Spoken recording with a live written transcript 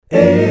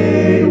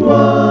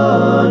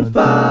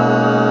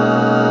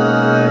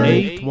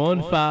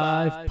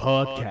815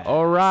 Podcast.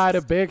 All right,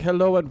 a big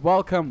hello and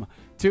welcome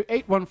to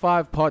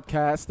 815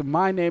 Podcast.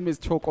 My name is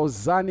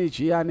Thokozani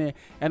Giane,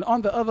 and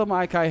on the other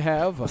mic I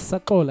have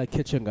Sakola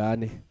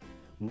Ketchengane,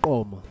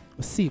 Ngoma,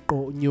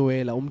 Siko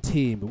Nyuela,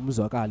 Umtimbi,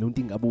 Umzwakala,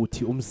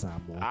 Untingabuthi,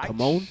 Umzamo.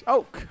 Come on.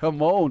 Oh,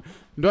 come on.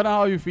 Dwana, how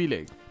are you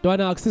feeling?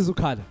 Dwana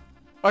akusizukhala.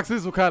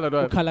 Akusizukhala,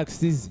 Dwana. Ukhala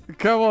akusizi.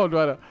 Come on,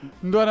 Dwana.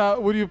 Dwana,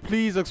 would you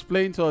please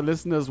explain to our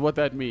listeners what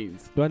that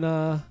means?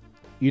 Dwana,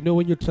 you know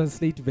when you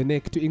translate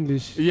Venek to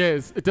English,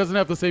 Yes, it doesn't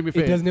have the same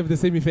effect. it doesn't have the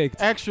same effect.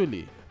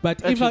 Actually.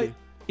 But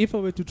if I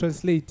were to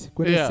translate,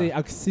 when I say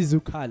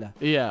akusizukhala,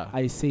 Yeah.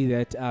 I say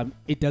that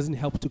it doesn't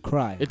help to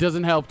cry. It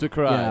doesn't help to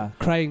cry. Yeah,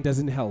 crying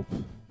doesn't help.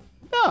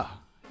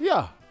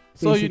 Yeah.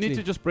 So you need Basically.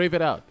 to just brave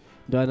it out.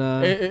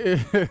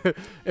 Dwana,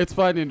 It's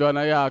funny,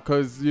 Dwana, yeah,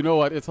 because you know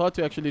what? It's hard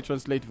to actually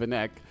translate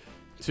Venek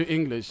to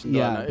English,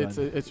 Dwana.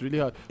 Yeah, It's really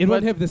hard. it But-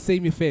 won't have the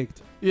same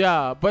effect.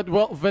 Yeah, but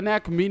well,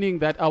 Venak meaning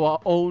that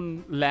our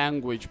own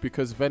language,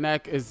 because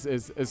Venak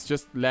is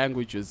just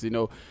languages, you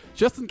know.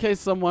 Just in case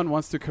someone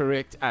wants to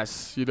correct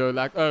us, you know,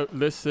 like, oh,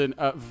 listen,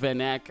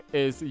 Venak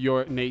is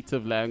your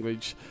native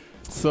language.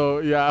 So,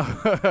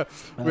 yeah,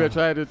 we're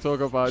trying to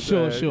talk about...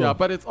 Sure. Yeah,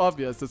 but it's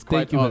obvious. It's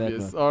quite Thank you for that,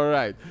 obvious. man. All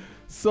right.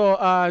 So,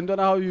 I don't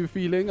know how you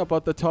feeling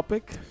about the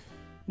topic.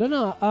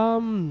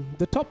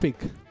 The topic.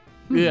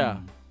 Yeah.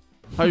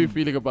 How you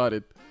feeling about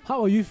it?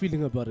 How are you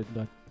feeling about it,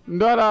 Dwan?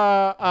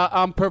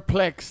 I'm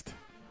perplexed.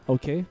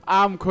 Okay.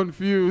 I'm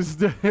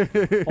confused.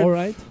 All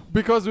right.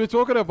 Because we're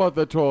talking about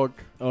the talk.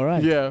 All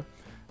right. Yeah.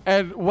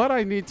 And what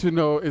I need to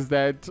know is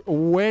that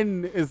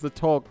when is the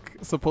talk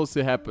supposed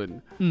to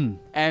happen?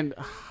 And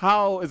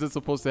how is it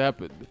supposed to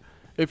happen?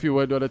 If you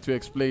were in order to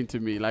explain to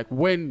me, like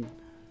when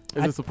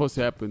is it supposed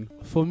to happen?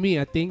 For me,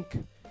 I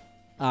think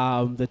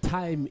the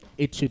time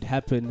it should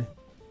happen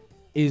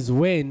is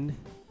when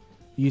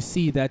you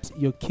see that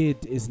your kid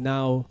is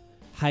now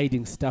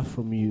hiding stuff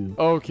from you.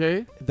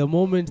 Okay. The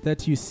moment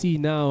that you see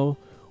now,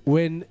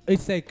 when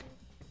it's like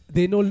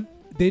they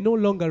no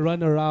longer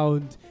run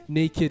around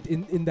naked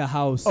in the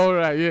house. All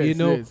right. Yes. you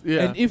know, Yes, yeah.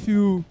 and if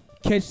you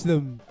catch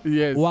them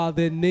yes. while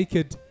they're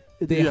naked,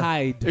 they Yeah.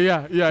 hide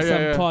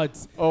Yeah.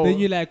 parts. Oh. Then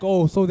you're like,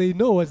 oh, so they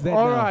know what's there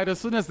All now. right. As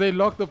soon as they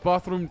lock the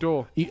bathroom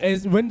door.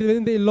 As when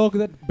they lock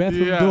that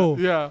bathroom door.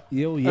 Yeah.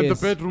 Yo, And yes.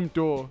 the bedroom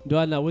door.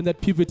 Dwana, when that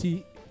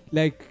puberty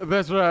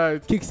That's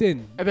right. kicks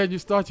in. And then you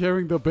start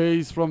hearing the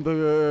bass from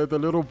the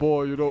little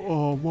boy, you know,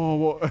 oh,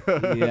 mama.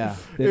 Yeah.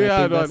 Then Yeah, I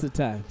think no. that's the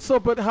time. So,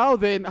 but how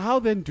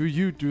then do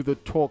you do the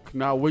talk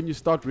now when you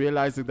start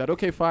realizing that,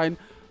 okay, fine,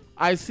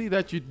 I see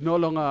that you no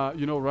longer,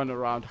 run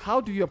around.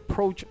 How do you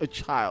approach a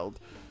child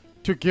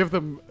to give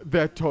them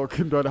that talk?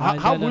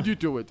 How would you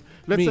do it?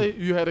 Let's say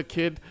you had a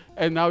kid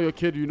and now your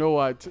kid,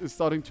 is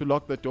starting to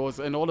lock the doors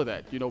and all of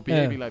that,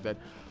 behaving like that.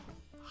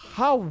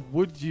 How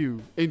would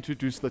you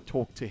introduce the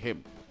talk to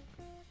him?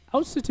 I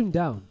would sit him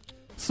down.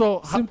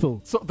 So Simple.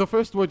 So the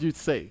first word you'd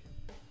say,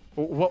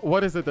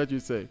 what is it that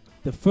you say?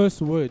 The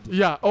first word.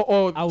 Yeah,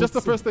 or I just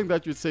would the first thing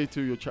that you'd say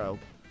to your child.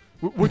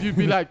 Would you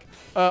be like,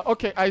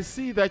 okay, I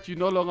see that you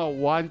no longer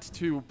want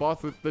to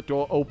bath with the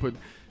door open.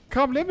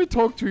 Come, let me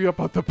talk to you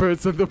about the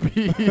birds and the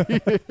bees.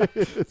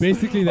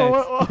 Basically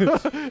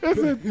that. Is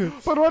it?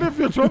 But what if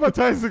you're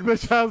traumatizing the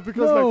child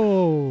because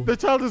No. the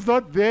child is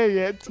not there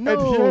yet, and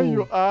No. here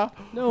you are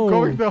No.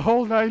 going the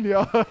whole 9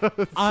 yards?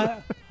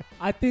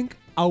 I think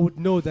I would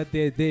know that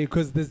they're there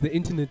because there's the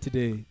internet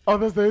today. Oh,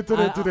 there's the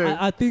internet today.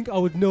 I think I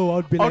would know. I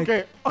would be like,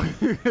 Okay.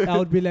 I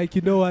would be like,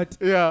 you know what?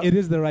 Yeah. It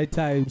is the right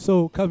time.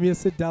 So come here,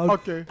 sit down.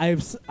 Okay. I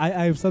have something,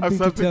 I have something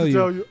to tell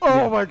you. Oh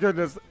Yeah. my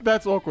goodness,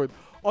 that's awkward.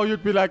 Or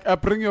you'd be like,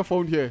 bring your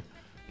phone here.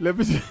 Let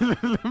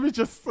me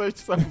just search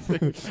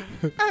something.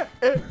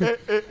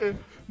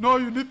 No,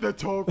 you need the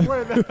talk.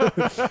 Wait.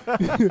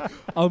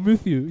 I'm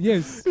with you.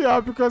 Yes. Yeah,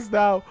 because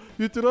now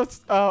you do not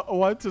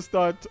want to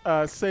start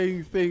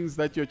saying things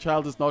that your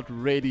child is not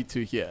ready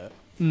to hear.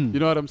 You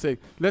know what I'm saying?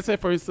 Let's say,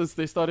 for instance,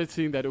 they started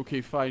saying that,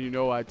 okay, fine, you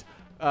know what?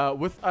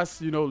 With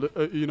us,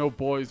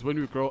 boys, when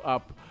we grow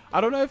up, I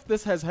don't know if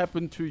this has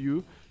happened to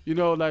you,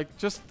 like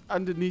just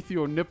underneath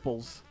your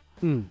nipples.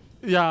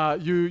 Yeah,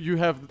 you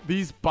have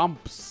these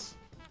bumps,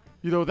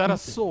 that are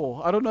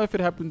sore. I don't know if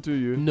it happened to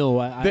you. No,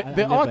 There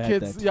never are had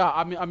kids. that. Yeah,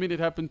 I mean, it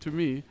happened to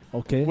me.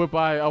 Okay.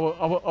 Whereby I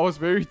was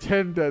very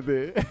tender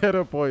there at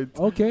a point.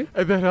 Okay.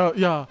 And then,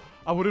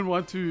 I wouldn't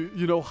want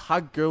to,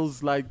 hug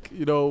girls like,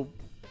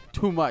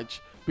 too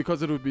much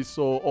because it would be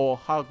sore, or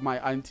hug my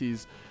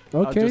aunties.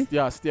 Okay.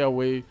 Just, stay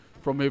away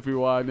from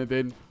everyone. And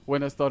then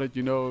when I started,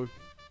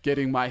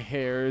 getting my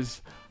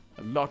hairs,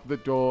 lock the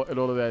door and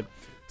all of that.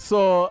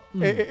 So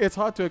it's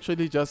hard to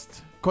actually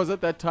because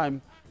at that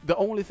time, the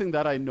only thing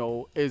that I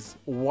know is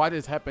what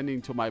is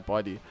happening to my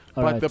body.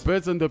 All but right. the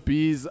birds and the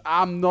bees,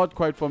 I'm not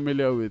quite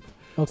familiar with.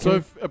 Okay. So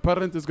if a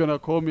parent is going to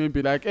call me and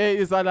be like, hey,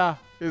 Izala,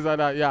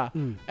 yeah.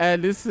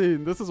 And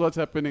listen, this is what's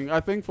happening.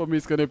 I think for me,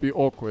 it's going to be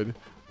awkward.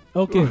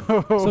 Okay.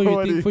 So you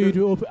What think do for you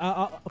to open?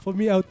 For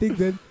me, I would think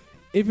then,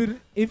 if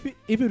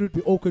it would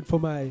be awkward for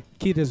my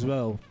kid as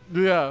well,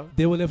 Yeah.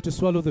 they will have to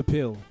swallow the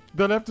pill.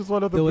 They'll have to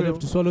swallow the They pill. will have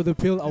to swallow the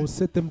pill. I'll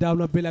sit them down.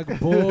 I'll be like,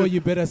 boy,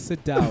 you better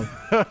sit down.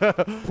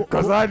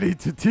 Because I need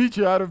to teach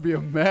you how to be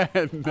a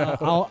man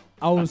now.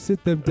 I'll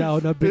sit them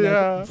down. I'll be like,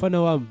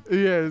 Mfana wam.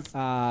 Yes.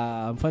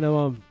 Mfana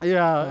wam.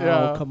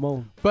 Yeah. Oh, come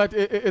on. But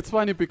it's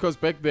funny because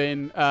back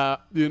then,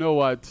 you know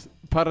what?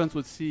 Parents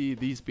would see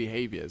these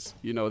behaviors.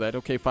 You know that,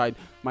 okay, fine,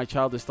 my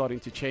child is starting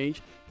to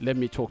change. Let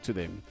me talk to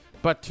them.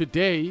 But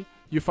today,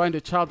 you find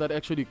a child that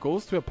actually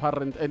goes to a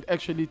parent and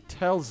actually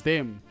tells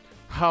them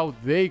how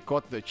they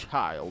got the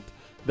child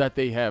that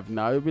they have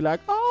now. You'll be like,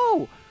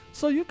 oh,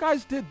 so you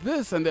guys did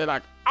this. And they're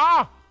like,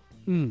 how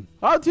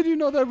did you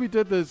know that we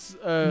did this?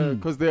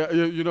 Because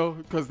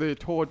they're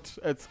taught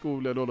at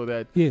school and all of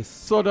that. Yes.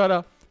 So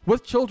that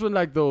with children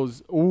like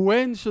those,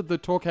 when should the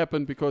talk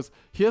happen? Because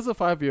here's a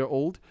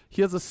 5-year-old,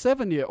 here's a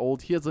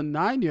 7-year-old, here's a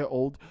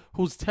 9-year-old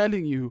who's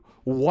telling you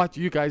what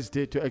you guys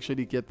did to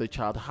actually get the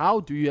child.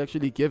 How do you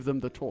actually give them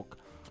the talk?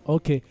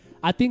 Okay.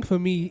 I think for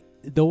me,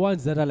 the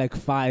ones that are like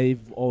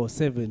 5 or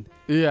 7,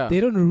 they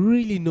don't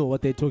really know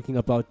what they're talking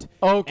about.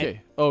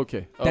 Okay.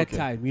 That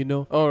time, you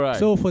know. All right.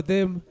 So for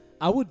them,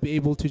 I would be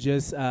able to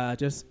just create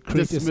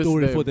Dismiss a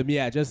story them. for them.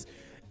 Yeah, just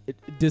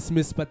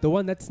dismiss. But the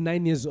one that's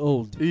 9 years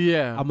old,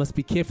 I must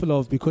be careful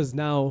of, because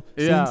now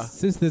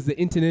since there's the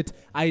internet,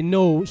 I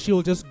know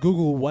she'll just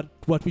Google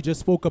what we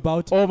just spoke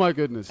about. Oh my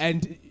goodness.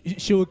 And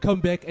she would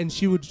come back and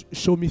she would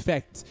show me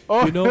facts.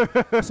 You know.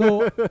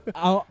 So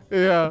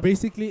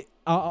basically,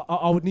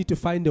 I would need to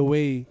find a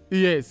way.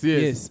 Yes.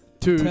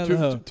 To tell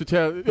her. To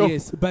tell.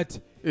 Yes, but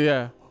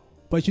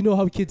But you know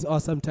how kids are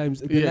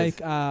sometimes. They're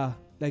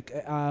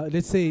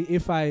let's say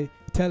if I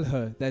tell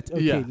her that,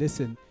 okay,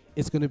 listen,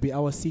 it's going to be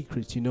our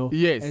secret, you know.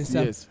 Yes, and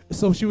stuff. yes.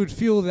 So she would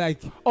feel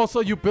like... Oh, so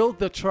you build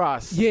the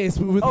trust. Yes,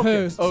 with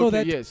her, so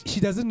that she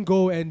doesn't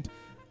go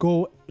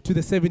to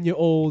the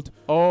 7-year-old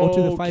or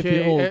to the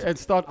 5-year-old. And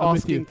start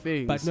asking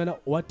things. But no,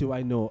 what do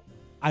I know?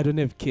 I don't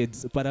have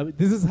kids, but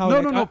this is how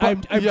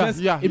I'm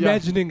just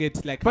imagining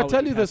it. Like, but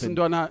tell you this,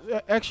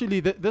 Ndwana, actually,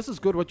 this is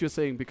good what you're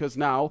saying, because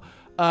now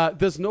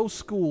there's no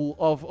school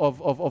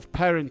of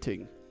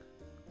parenting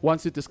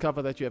once you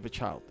discover that you have a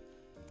child.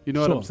 You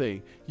know what I'm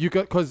saying? You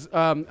got, because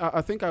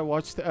I think I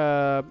watched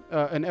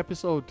an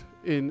episode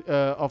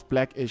of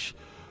Blackish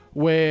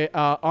where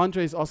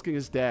Andre is asking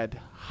his dad,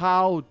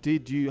 how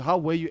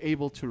were you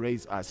able to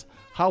raise us?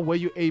 How were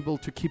you able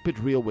to keep it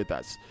real with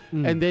us?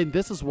 And then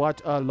this is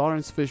what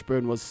Lawrence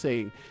Fishburne was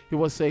saying. He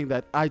was saying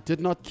that I did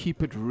not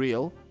keep it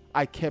real.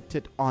 I kept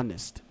it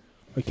honest.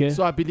 Okay.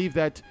 So I believe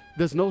that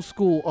there's no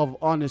school of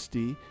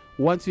honesty.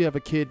 Once you have a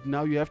kid,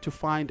 now you have to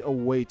find a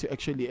way to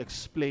actually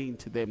explain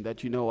to them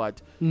that, you know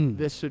what,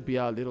 this should be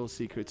our little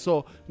secret.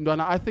 So,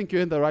 Ndwana, I think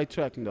you're in the right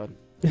track, Ndwana.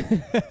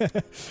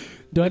 If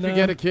you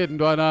get a kid,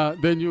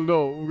 Ndwana, then you'll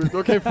know.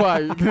 Okay,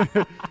 fine.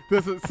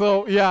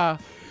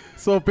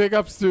 So big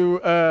ups to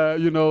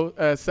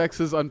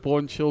Sex's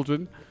unborn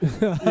children.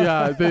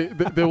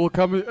 They will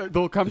come.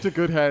 They'll come to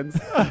good hands.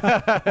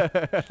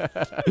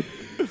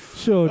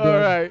 Sure. All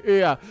right.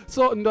 Yeah.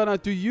 So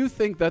Ndwana, do you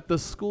think that the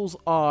schools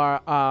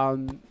are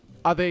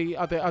they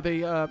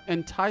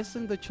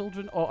enticing the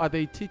children, or are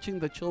they teaching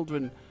the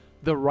children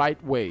the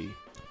right way?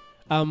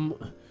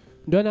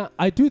 Ndwana,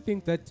 I do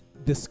think that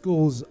the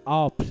schools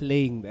are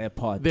playing their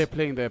part. They're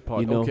playing their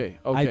part. You know, okay.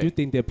 I do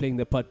think they're playing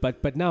their part,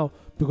 but now,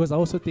 because I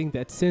also think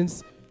that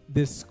since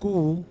the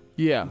school,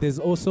 there's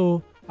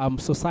also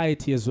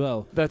society as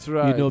well. That's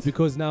right. You know,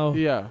 because now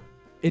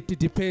it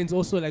depends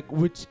also like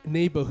which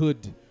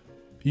neighborhood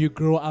you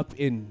grow up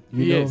in.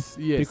 You know,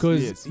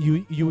 because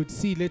you would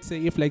see, let's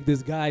say, if like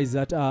there's guys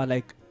that are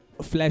like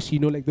flashy, you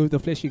know, like the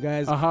flashy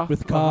guys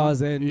with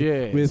cars and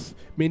with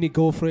many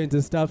girlfriends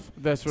and stuff.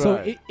 That's right.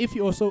 So if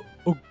you also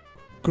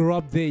grow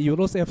up there,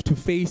 you'll also have to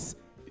face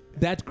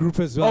that group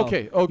as well.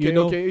 Okay.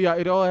 Yeah,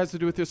 it all has to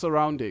do with your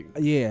surrounding.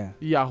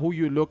 Yeah, who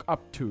you look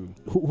up to.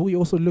 Who you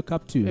also look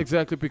up to.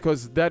 Exactly,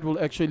 because that will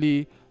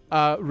actually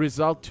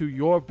result to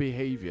your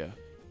behavior.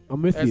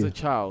 I'm with as you. a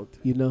child.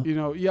 You know.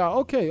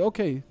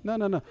 Okay.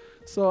 No.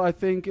 So I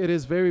think it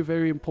is very,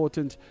 very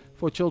important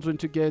for children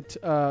to get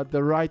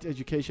the right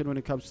education when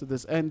it comes to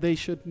this, and they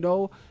should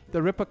know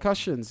the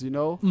repercussions, you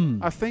know.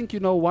 I think,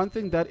 one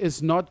thing that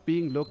is not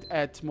being looked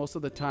at most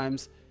of the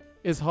times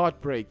is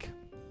heartbreak.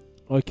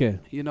 Okay.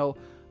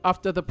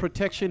 After the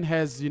protection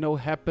has,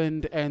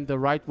 happened and the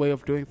right way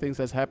of doing things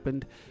has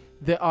happened,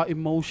 there are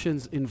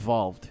emotions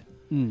involved.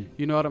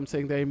 You know what I'm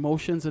saying? There are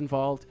emotions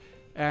involved.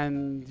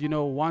 And,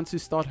 once you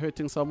start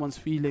hurting someone's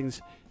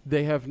feelings,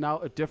 they have now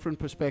a different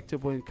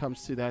perspective when it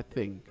comes to that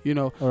thing,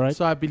 All right.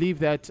 So I believe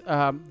that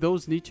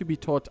those need to be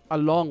taught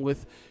along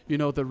with,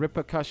 the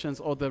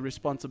repercussions or the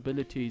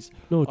responsibilities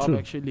of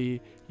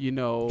actually,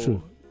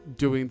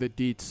 doing the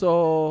deed.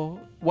 So,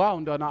 wow,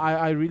 Ndwana,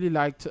 I really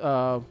liked,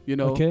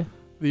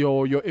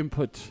 your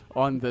input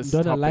on this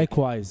topic.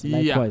 Likewise.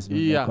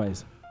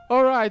 Likewise.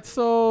 All right,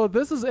 so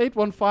this is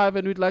 815,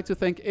 and we'd like to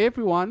thank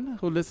everyone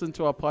who listened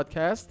to our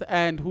podcast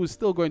and who's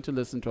still going to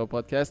listen to our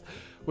podcast.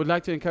 We'd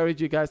like to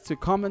encourage you guys to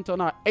comment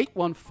on our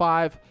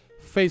 815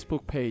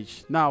 Facebook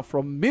page. Now,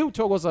 from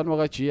Miltogo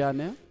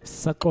Zanwagajiane,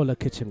 Sakola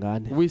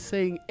Kitchengane, we're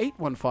saying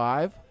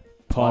 815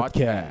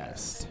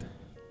 Podcast.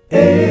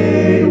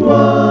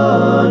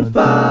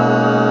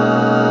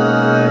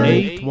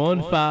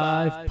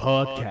 815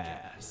 Podcast.